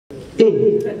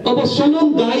अब सलोन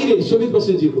दाइले शोभित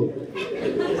बस्नेतजीको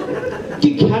कि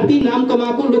ख्याति नाम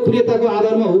कमाएको लोकप्रियताको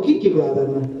आधारमा हो कि केको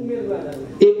आधारमा?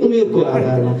 उमेरको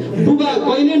आधारमा। बुबा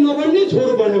कहिले नबढ्ने,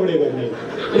 छोरो बढे गर्ने।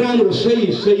 राम्रो,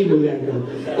 सही मूल्याङ्कन।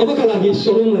 अबका लागि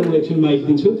सलोनलाई म एकछिन माइक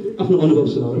दिन्छु, आफ्नो अनुभव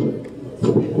सुनाउनु।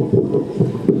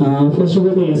 फर्स्ट अफ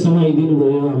अल त यहाँसम्म आइदिनु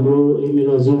भयो, हाम्रो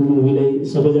मेरो हजुर मुभीलाई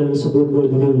सबैजनाले सपोर्ट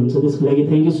गरिदिनु हुनुहुन्छ, त्यसको लागि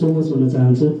थ्याङ्क यू सो मच भन्न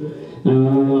चाहन्छु।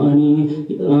 अनि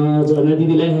झर्ना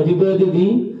दिदीलाई ह्यापी बर्थडे दिदी।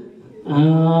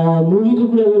 मुभीको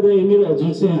कुरा गर्दा मेरो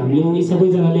हजुर चाहिँ हामीले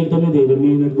सबैजनाले एकदमै धेरै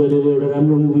मेहनत गरेर एउटा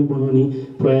राम्रो मुभी बनाउने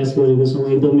प्रयास गरेको छौँ।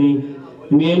 एकदमै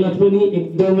मेहनत पनि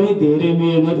एकदमै धेरै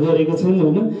मेहनत गरेको छौँ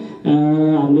होइन।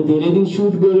 हामीले धेरै दिन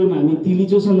सुट गऱ्यौँ, हामी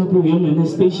तिलिचोसम्म पुग्यौँ होइन।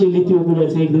 स्पेसियली त्यो कुरा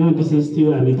चाहिँ एकदमै विशेष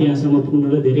थियो, हामी त्यहाँसम्म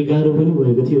पुग्नलाई धेरै गाह्रो पनि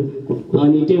भएको थियो।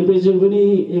 अनि टेम्परेचर पनि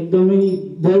एकदमै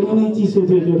बढी नै चिसो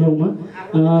थियो त्यो ठाउँमा।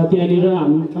 त्यहाँनिर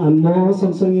म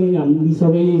सँगसँगै हामी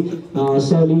सबै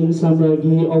सलिम,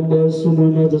 साम्रागी, अम्बर,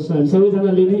 सुमन जस्तो हामी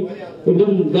सबैजनाले नै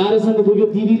एकदम गाह्रोसँग पुग्यो।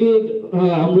 दिदीले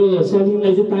हाम्रो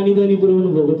सलिमलाई चाहिँ तानी पुऱ्याउनु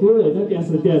भएको थियो होइन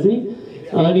त्यहाँ चाहिँ।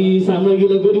 अनि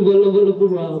साम्रागीलाई पनि बल्ल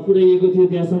पुऱ्याइएको थियो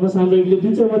त्यहाँसम्म। साम्रागीले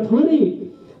बिचमा थोरै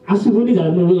आँसु पनि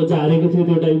झारेको थियो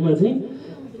त्यो टाइममा चाहिँ।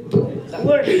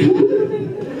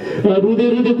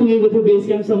 रुँदै पुगेको थियो बेस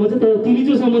क्याम्पसम्म चाहिँ, तर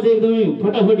तिलिचोसम्म चाहिँ एकदमै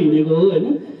फटाफट हिँडेको हो होइन।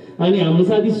 अनि हाम्रो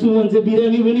साथी सुमन चाहिँ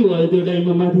बिरामी पनि भयो त्यो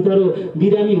टाइममा माथि, तर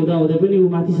बिरामी हुँदै पनि ऊ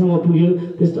माथिसम्म पुग्यो।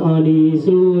 अनि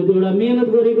सो एउटा मेहनत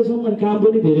गरेको छौँ अनि काम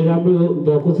पनि धेरै राम्रो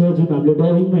भएको छ। जुन हामीले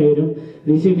डबिङमा हेऱ्यौँ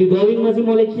रिसेन्टली, डबिङमा चाहिँ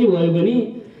मलाई के भयो भने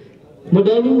म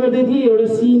डबिङ गर्दै थिएँ एउटा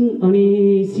सिन, अनि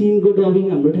सिनको डबिङ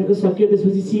हाम्रो ठ्याक्क सक्यो।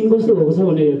 त्यसपछि सिन कस्तो भएको छ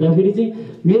भनेर हेर्दाखेरि चाहिँ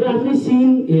मेरो आफ्नै सिन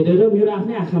हेरेर मेरो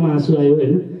आफ्नै आँखामा आँसु आयो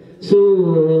होइन। सो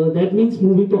द्याट मिन्स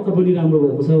मुभी पक्का पनि राम्रो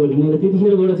भएको छ भने मलाई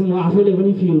त्यतिखेरबाट चाहिँ म आफैले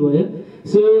पनि फिल भयो।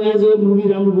 सो एज अ मुभी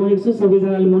राम्रो बनेको छ,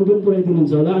 सबैजनाले मन पनि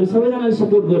पुऱ्याइदिनुहुन्छ होला अनि सबैजनाले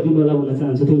सपोर्ट गरिदिनु होला भन्न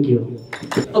चाहन्छु। Thank you.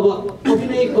 अब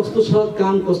अभिनय कस्तो छ,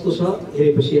 काम कस्तो छ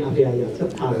हेरेपछि आफै आइहाल्छ,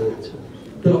 थाहा भइहाल्छ।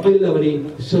 तर पहिला भने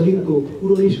सलिमको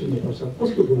कुरो नै सुन्नुपर्छ,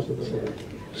 कस्तो बोल्छ त्यसलाई।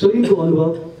 सलिमको अनुभव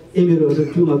मेरो हजुर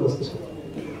 2 मा कस्तो छ?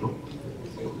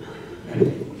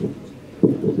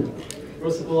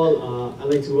 First of all, I'd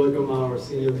like to welcome our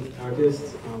senior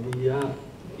artists, media,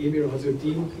 Emir Hazur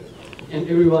team, and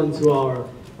everyone to our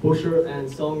poster and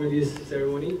song release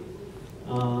ceremony.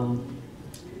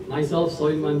 Myself,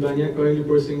 Salinman Baniya, currently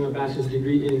pursuing a bachelor's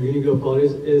degree in Unigrove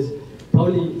College, is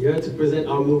proudly here to present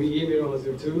our movie Emir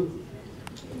Hazur 2.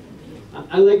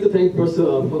 I'd like to thank, first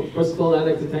of all, I'd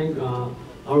like to thank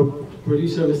our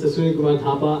producer, Mr. Sunil Kumar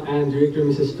Thapa, and director,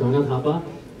 Mrs. Shaha Thapa,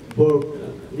 for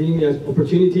giving me an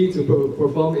opportunity to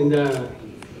perform in the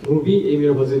movie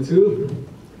Emir Hazur 2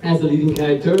 as the leading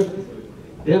character.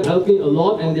 They have helped me a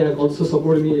lot, and they have also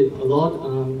supported me a lot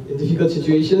in difficult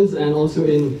situations and also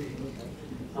in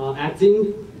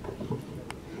acting.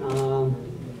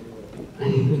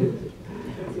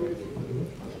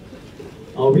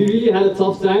 We really had a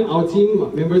tough time. Our team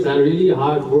members had really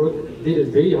hard work, did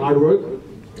very hard work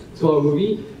to our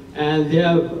movie, and they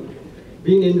have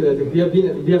been in.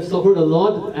 We have suffered a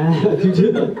lot due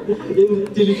to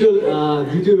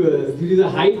the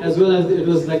height, as well as it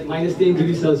was like -10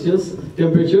 degrees Celsius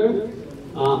temperature.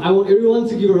 I want everyone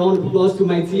to give a round of applause to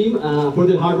my team for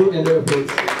their hard work and their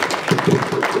efforts.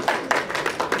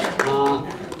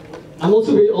 I'm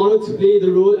also very honored to play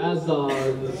the role as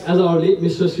our late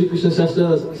Mr. Sri Krishna Srishta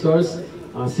sir's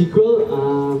sequel.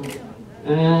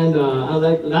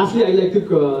 Lastly, I'd like to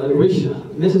wish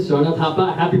Mrs. Shaha Thapa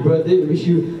a happy birthday. Wish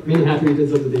you many happy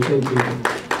returns of the day.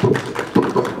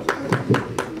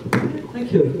 Thank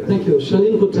you. Thank you.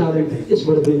 Salimको talent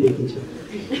यसबाट पनि देखिन्छ।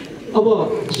 अब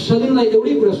सलिमलाई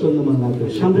एउटै कुरा सोध्न मन लाग्यो,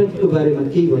 साम्राज्यको बारेमा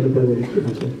केही भन्नु पर्यो भने के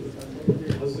भन्छ?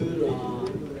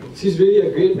 She's really a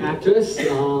great actress.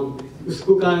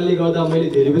 उसको कारणले गर्दा मैले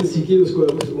धेरै पनि सिकेँ।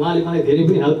 उहाँले मलाई धेरै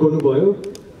पनि हेल्प गर्नुभयो।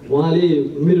 उहाँले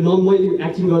मेरो मैले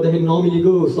एक्टिङ गर्दाखेरि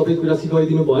नमिलेको सबै कुरा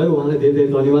सिकाइदिनु भयो। उहाँलाई धेरै धेरै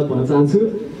धन्यवाद भन्न चाहन्छु।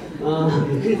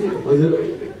 हजुर,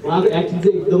 उहाँको एक्टिङ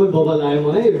चाहिँ एकदमै बबाल लाग्यो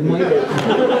मलाई।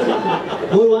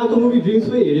 म उहाँको मुभी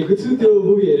ड्रिम्समै हेरेको छु। त्यो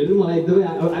मुभी हेरेर मलाई एकदमै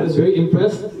आई वाज भेरी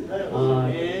इम्प्रेस्ड।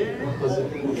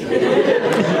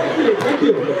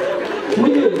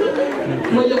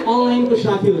 मैले अनलाइनको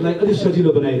साथीहरूलाई अलिक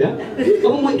सजिलो बनाइदिएँ।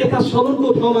 अब म यता सलोनको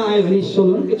ठाउँमा आएँ भने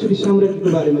सलोन एकचोटि साम्राज्यको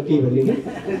बारेमा केही भन्ने कि?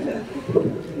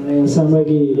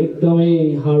 साम्राज्ञी एकदमै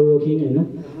हार्ड वर्किङ होइन।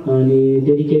 अनि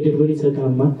डेडिकेटेड पनि छ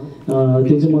काममा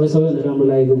त्यो चाहिँ मलाई सबैभन्दा राम्रो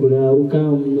लागेको कुरा ऊ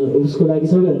काम उसको लागि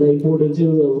सबैभन्दा इम्पोर्टेन्ट चाहिँ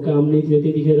अब काम नै थियो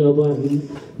त्यतिखेर अब हामी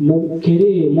के अरे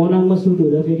मनाङमा सुट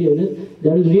हुँदाखेरि होइन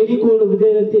द्याट इज रियली कोल्ड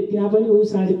हुँदैन त्यहाँ पनि ऊ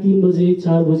 3:30 बजे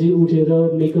 4 बजे उठेर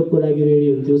मेकअपको लागि रेडी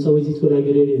हुन्थ्यो सबै चिजको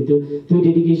लागि रेडी हुन्थ्यो त्यो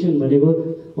डेडिकेसन भनेको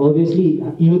अभियसली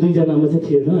यो दुईजनामा चाहिँ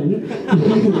थिएन होइन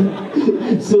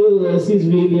so C is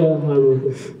really hard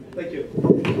worker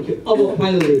अब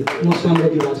फाइनली म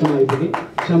साम्राज्ञी भाषामा आइपुगेँ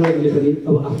साम्राज्ञीले पनि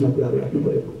अब आफ्ना कुराहरू राख्नु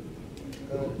पर्यो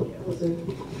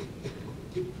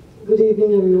Good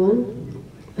evening, everyone.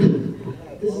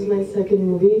 This is my second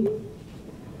movie.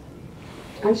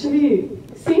 Actually,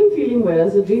 same feeling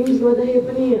whereas the dreams were there.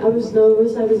 I was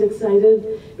nervous, I was excited.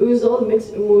 It was all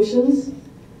mixed emotions.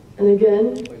 And again,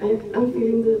 I'm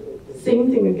feeling the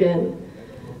same thing again.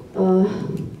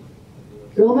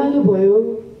 Ramailo bhayo,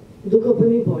 dukha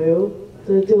pani bhayo,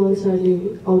 तर त्यो अनुसारले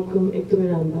outcome एकदमै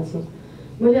राम्रो भएको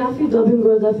छ मैले आफै dubbing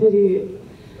गर्दाखेरि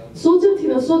सोचे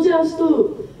जस्तो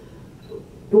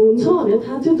हुन्छ भने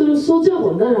थाहा थियो तर सोचे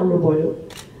भन्दा राम्रो भयो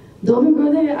डबिङ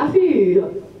गर्दै आफै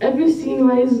एभ्री सिन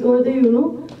वाइज गर्दै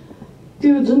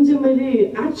त्यो जुन चाहिँ मैले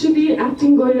एक्चुअली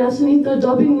एक्टिङ गरिरहेको छु नि तर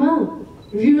डबिङमा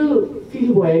रियल फिल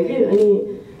भयो कि अनि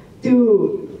त्यो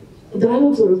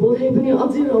डायलग्सहरू बोल्दै पनि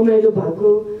अझै रमाइलो भएको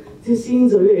त्यो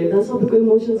सिन्सहरू हेर्दा सबैको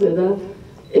इमोसन्स हेर्दा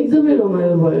एकदमै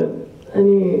रमाइलो भयो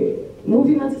अनि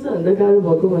मुभीमा चाहिँ सबभन्दा गाह्रो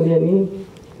भएको भने नि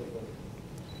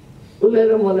उसलाई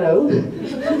र मलाई हो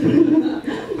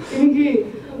किनकि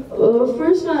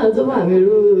फर्स्टमा जब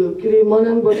हामीहरू के अरे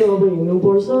मनाङबाट अब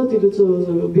हिँड्नुपर्छ तिरुचो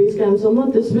बेस क्याम्पसम्म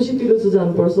त्यसपछि तिरुचो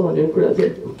जानुपर्छ भन्ने कुरा थियो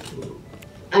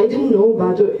आई डिडन्ट नो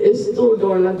बाटो यस्तो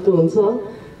डरलाग्दो हुन्छ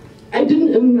आई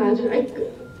डिडन्ट इमेजिन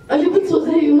अहिले पनि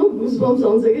सोच्दा गुजबम्स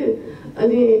आउँछ कि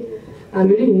अनि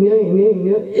हामीहरू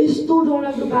हिँड्यो यस्तो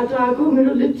डरलाग्दो बाटो आएको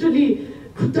मेरो लिटरली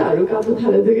खुट्टाहरू काप्न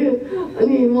थालेको थियो कि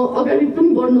अनि म अगाडि पनि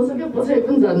बढ्न सकेँ पछाडि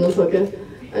पनि जान्न सकेँ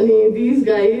अनि these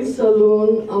guys Salon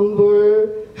Ambar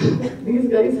these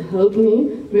guys help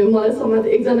me मलाई समात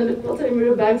एकजनाले पछाडि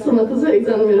मेरो ब्याग समात्छ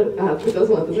एकजना मेरो हात खुट्टा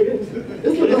समात्छ कि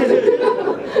यस्तो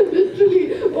लिटरली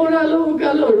ओह्रालो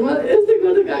उकालोहरूमा यस्तै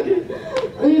गर्दै गएको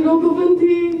अनि रोको पनि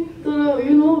थिएँ तर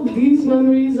these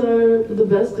memories are the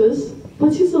bestest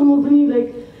पछिसम्म पनि like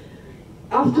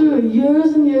after years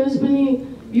and years पनि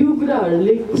यो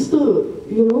कुराहरूले कस्तो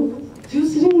त्यो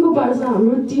सिरिङ्गो पार्छ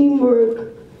हाम्रो team work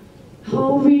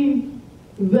how we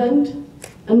went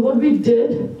and what we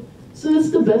did so it's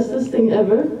the bestest thing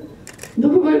ever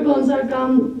दुःख गरेको अनुसार काम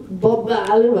बब्बा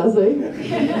हालेर भएको छ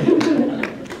है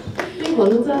त्यही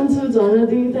भन्न चाहन्छु झर्ना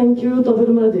दिदी थ्याङ्क यू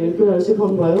तपाईँले मलाई धेरै कुराहरू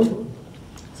सिकाउनु भयो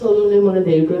सलोनले मलाई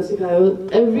धेरै कुरा सिकायो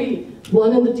every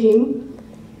one in the team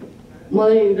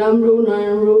मलाई राम्रो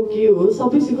नराम्रो के हो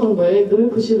सबै सिकाउनु भयो एकदमै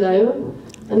खुसी लाग्यो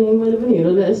अनि मैले पनि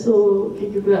हिरोलाई यसो के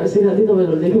कुराहरू सिकाउँदै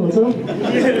तपाईँहरू देख्नुहुन्छ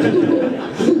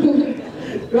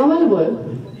रमाइलो भयो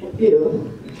के हो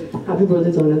ह्याप्पी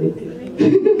बर्थडे झर्ना दिदी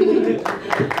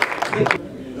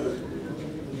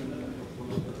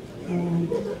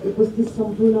उपस्थित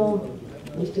सम्पूर्ण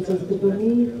वरिष्ठ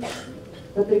चलचित्रकर्मी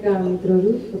पत्रकार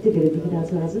मित्रहरू कति धेरै देखिरहेको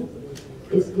छ आज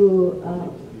यसको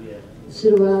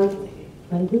सुरुवात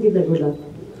भनेको दिँदा गुड लक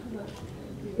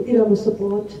यति राम्रो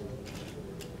सपोर्ट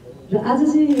र आज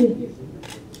चाहिँ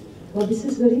म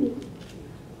विशेष गरी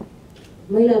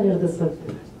महिला निर्देशक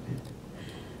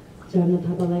झर्ना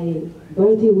थापालाई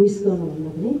बर्थडे विस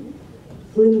गर्नुभन्दा पनि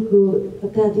फिल्मको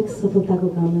अत्याधिक सफलताको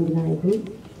कामना दिन आएको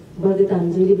बर्थडे त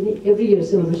हामी जहिले पनि एभ्री इयर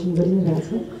सेलिब्रेसन गरि नै रहेछ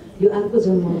यो अर्को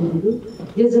जन्म दिदीको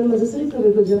यो जन्म जसरी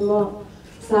तपाईँको जन्म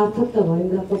सार्थकता भयो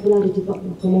र पपुलारिटी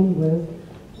कमाउनु भयो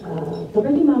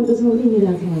तपाईँले मार्गदर्शनमा पनि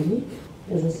हिँडिरहेको छौँ हामी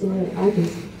एज अ सिनियर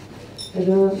आर्टिस्ट र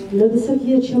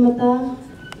निर्देशकीय क्षमता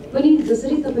पनि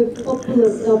जसरी तपाईँको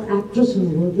पपुलर टप एक्ट्रेस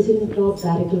हुनुभयो त्यसरी नै टप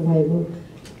डाइरेक्टर भएको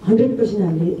 100%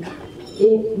 हामीले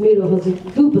मेरो हजुर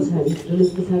टु पछाडि रिलिज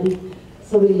पछाडि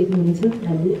सबैले लेख्नुहुनेछ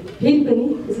हामीले फेरि पनि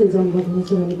त्यसरी जन्म गर्नुहुनेछ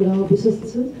भन्ने कुरामा विश्वास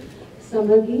छु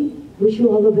साम्राज्ञी wish you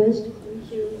all the best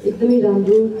एकदमै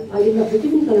राम्रो अहिले जति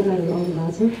पनि कलाकारहरू आउनु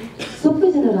भएको छ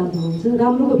सबैजना राम्रो हुनुहुन्छ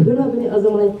राम्रोको भिडमा पनि अझ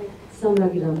मलाई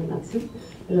साम्राज्ञी राम्रो लाग्छ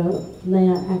र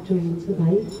नयाँ एक्टर हुनुहुन्छ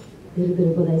भाइ धेरै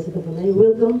धेरै बधाई छ तपाईँलाई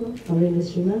वेलकम हाम्रो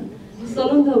इन्डस्ट्रीमा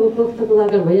सलोन त अब कस्तो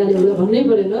कलाकार भइहाल्यो होला भन्नै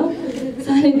परेन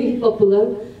सानैदेखि पपुलर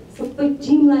सबै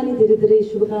टिमलाई नै धेरै धेरै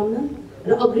शुभकामना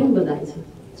र अग्रिम बधाई छ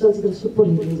चलचित्र सुपर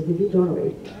हिट हुन्छ दिदी डोन्ट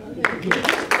वरी